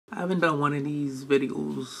haven't done one of these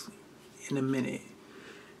videos in a minute.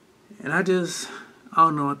 And I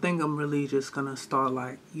don't know, I think I'm really just gonna start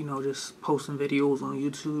like, just posting videos on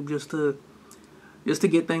YouTube just to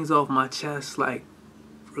get things off my chest, like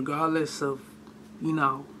regardless of,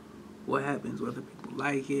 what happens, whether people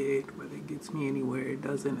like it, whether it gets me anywhere, it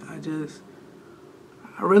doesn't. I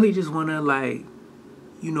really just wanna like,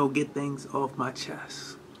 get things off my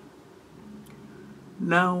chest.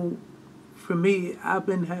 Now, for me, I've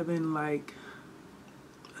been having like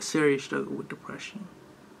a serious struggle with depression.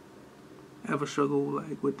 I have a struggle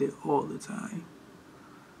like with it all the time.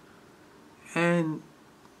 And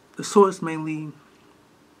the source mainly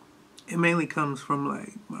comes from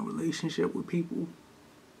like my relationship with people.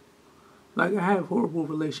 Like I have horrible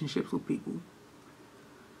relationships with people.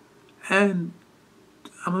 And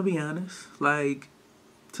I'm gonna be honest, like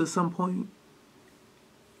to some point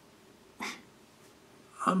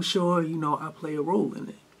I'm sure, I play a role in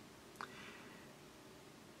it.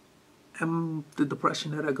 And the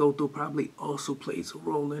depression that I go through probably also plays a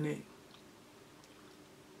role in it.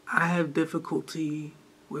 I have difficulty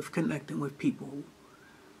with connecting with people,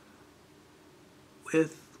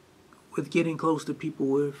 with getting close to people,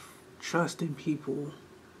 with trusting people.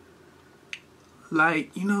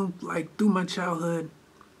 Like, like through my childhood,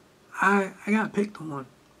 I got picked on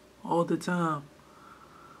all the time.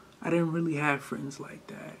 I didn't really have friends like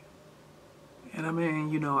that. And I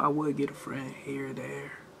mean, I would get a friend here or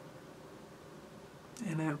there.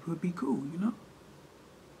 And that would be cool,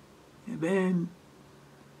 And then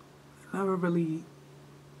I never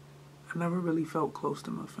really felt close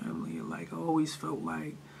to my family. Like I always felt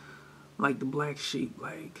like the black sheep,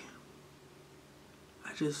 like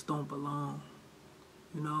I just don't belong,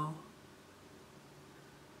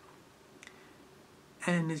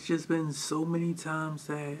 And it's just been so many times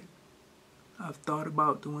that I've thought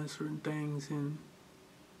about doing certain things and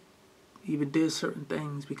even did certain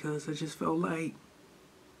things because I just felt like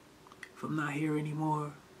if I'm not here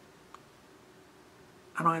anymore,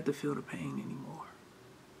 I don't have to feel the pain anymore.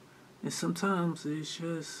 And sometimes it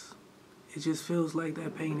just feels like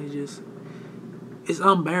that pain it's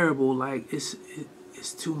unbearable. Like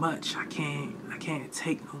it's too much. I can't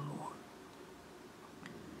take no more.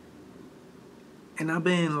 And I've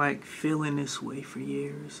been like feeling this way for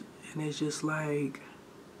years. And it's just like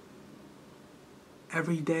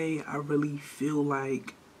every day I really feel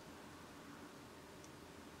like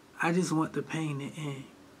I just want the pain to end.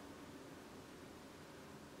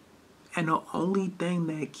 And the only thing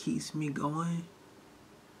that keeps me going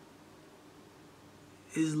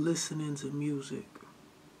is listening to music.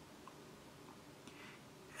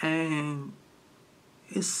 And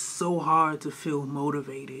it's so hard to feel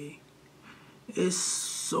motivated. It's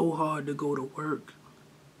so hard to go to work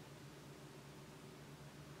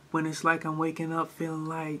when it's like I'm waking up feeling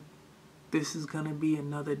like this is gonna be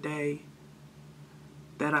another day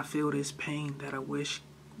that I feel this pain that I wish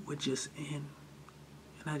would just end.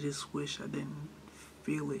 And I just wish I didn't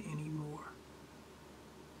feel it anymore.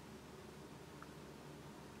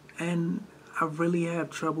 And I really have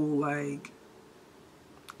trouble like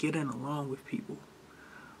getting along with people.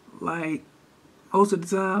 Like most of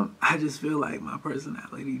the time, I just feel like my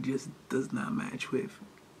personality just does not match with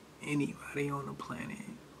anybody on the planet.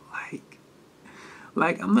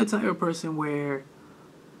 Like I'm the type of person where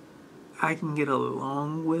I can get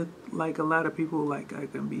along with like a lot of people. Like I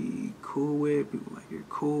can be cool with people. Like you're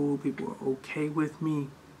cool. People are okay with me.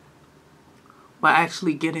 But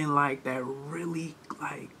actually getting like that really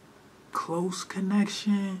like close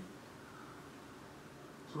connection,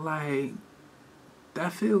 like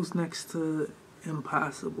that feels next to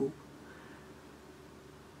impossible.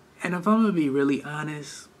 And if I'm gonna be really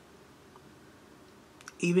honest,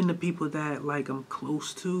 even the people that like I'm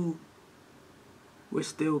close to, we're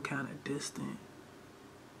still kind of distant.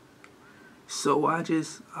 So I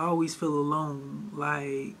always feel alone.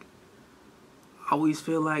 Like I always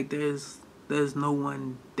feel like there's no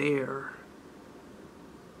one there.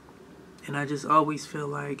 And I just always feel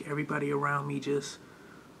like everybody around me just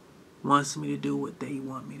wants me to do what they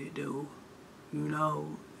want me to do.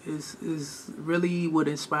 Is really what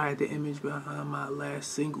inspired the image behind my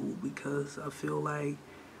last single, because I feel like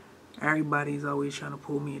everybody's always trying to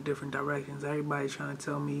pull me in different directions. Everybody's trying to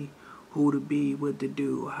tell me who to be, what to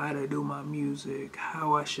do, how to do my music,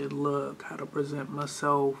 how I should look, how to present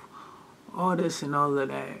myself, all this and all of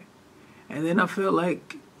that. And then I feel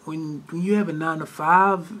like when you have a 9 to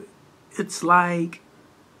 5, it's like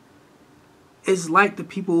the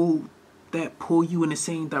people that pull you in the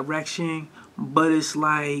same direction, but it's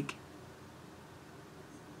like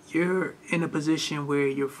you're in a position where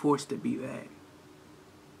you're forced to be that.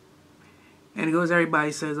 And it goes,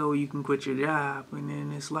 everybody says, oh, you can quit your job. And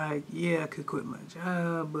then it's like, yeah, I could quit my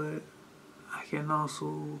job, but I can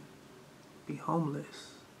also be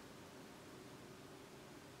homeless.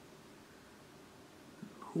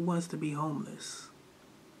 Who wants to be homeless?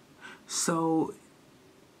 So,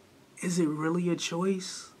 is it really a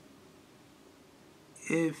choice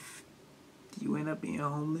if you end up being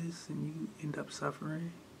homeless and you end up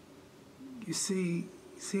suffering? You see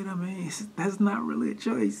what I mean? That's not really a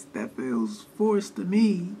choice. That feels forced to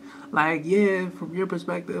me. Like, yeah, from your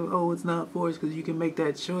perspective, oh, it's not forced because you can make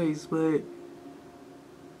that choice. But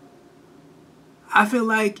I feel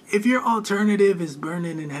like if your alternative is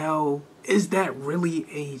burning in hell, is that really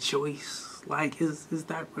a choice? Like, is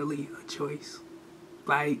that really a choice?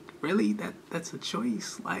 Like, really, that's a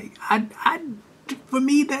choice? Like, for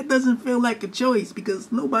me, that doesn't feel like a choice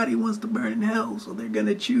because nobody wants to burn in hell, so they're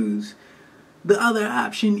gonna choose the other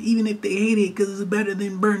option, even if they hate it, because it's better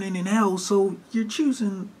than burning in hell. So you're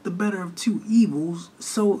choosing the better of two evils.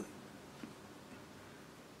 So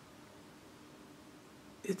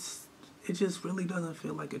it just really doesn't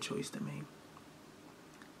feel like a choice to me.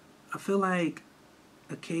 I feel like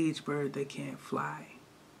a caged bird that can't fly.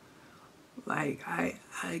 Like I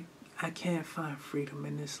can't find freedom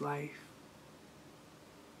in this life.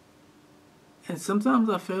 And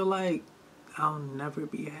sometimes I feel like I'll never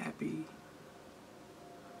be happy.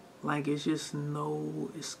 Like, it's just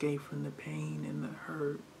no escape from the pain and the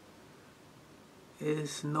hurt.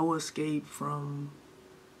 It's no escape from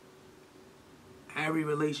every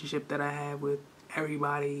relationship that I have with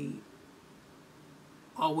everybody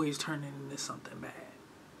always turning into something bad.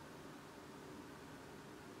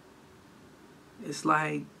 It's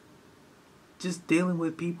like just dealing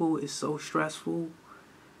with people is so stressful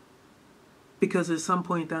because at some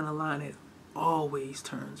point down the line it always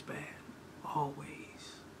turns bad. Always.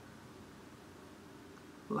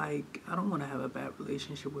 Like, I don't want to have a bad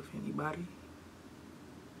relationship with anybody.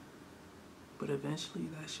 But eventually,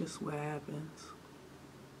 that's just what happens.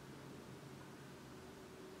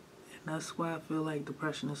 And that's why I feel like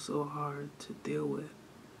depression is so hard to deal with.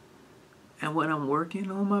 And when I'm working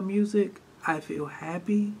on my music, I feel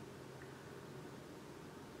happy.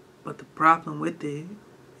 But the problem with it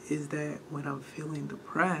is that when I'm feeling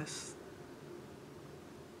depressed,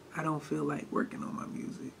 I don't feel like working on my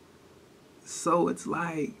music. So it's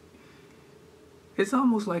like, it's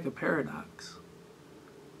almost like a paradox.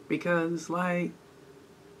 Because, like,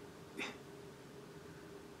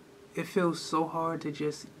 it feels so hard to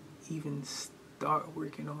just even start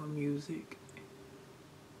working on music.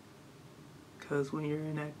 Because when you're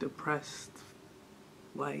in that depressed,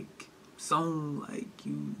 like, zone, like,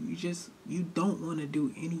 you don't want to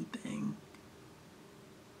do anything.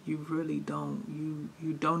 You really don't.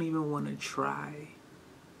 You don't even want to try.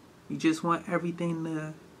 You just want everything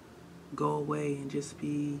to go away and just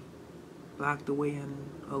be locked away and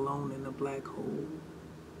alone in a black hole.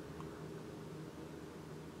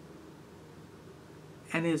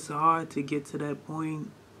 And it's hard to get to that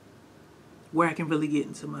point where I can really get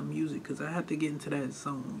into my music because I have to get into that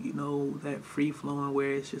zone, you know, that free flowing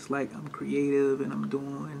where it's just like I'm creative and I'm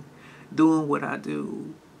doing what I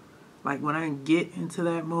do. Like, when I get into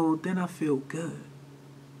that mode, then I feel good.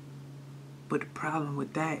 But the problem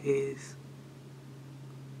with that is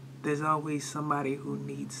there's always somebody who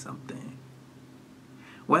needs something.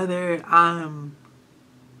 Whether I'm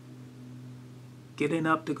getting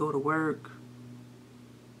up to go to work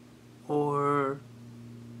or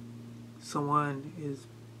someone is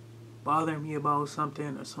bothering me about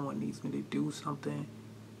something or someone needs me to do something,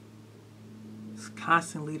 it's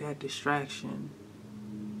constantly that distraction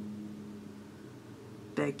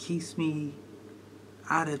that keeps me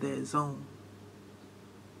out of that zone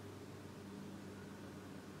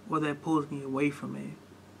or that pulls me away from it.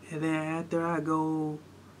 And then after I go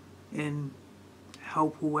and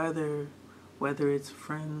help whoever, whether it's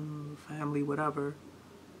friend, family, whatever,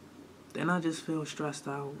 then I just feel stressed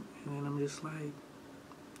out and I'm just like,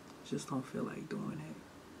 just don't feel like doing it.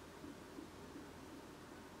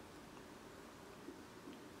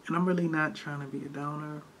 And I'm really not trying to be a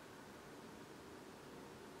downer,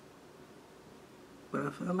 but I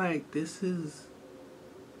feel like this is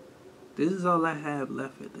all I have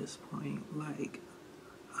left at this point. Like,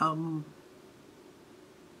 I'm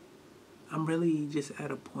really just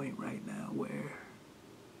at a point right now where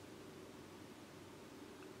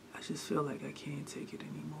I just feel like I can't take it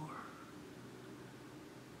anymore.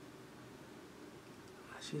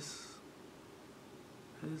 I just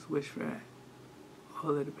wish for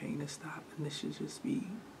all of the pain to stop and this should just be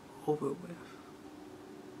over with.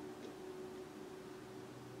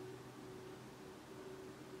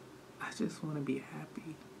 I just want to be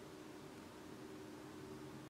happy.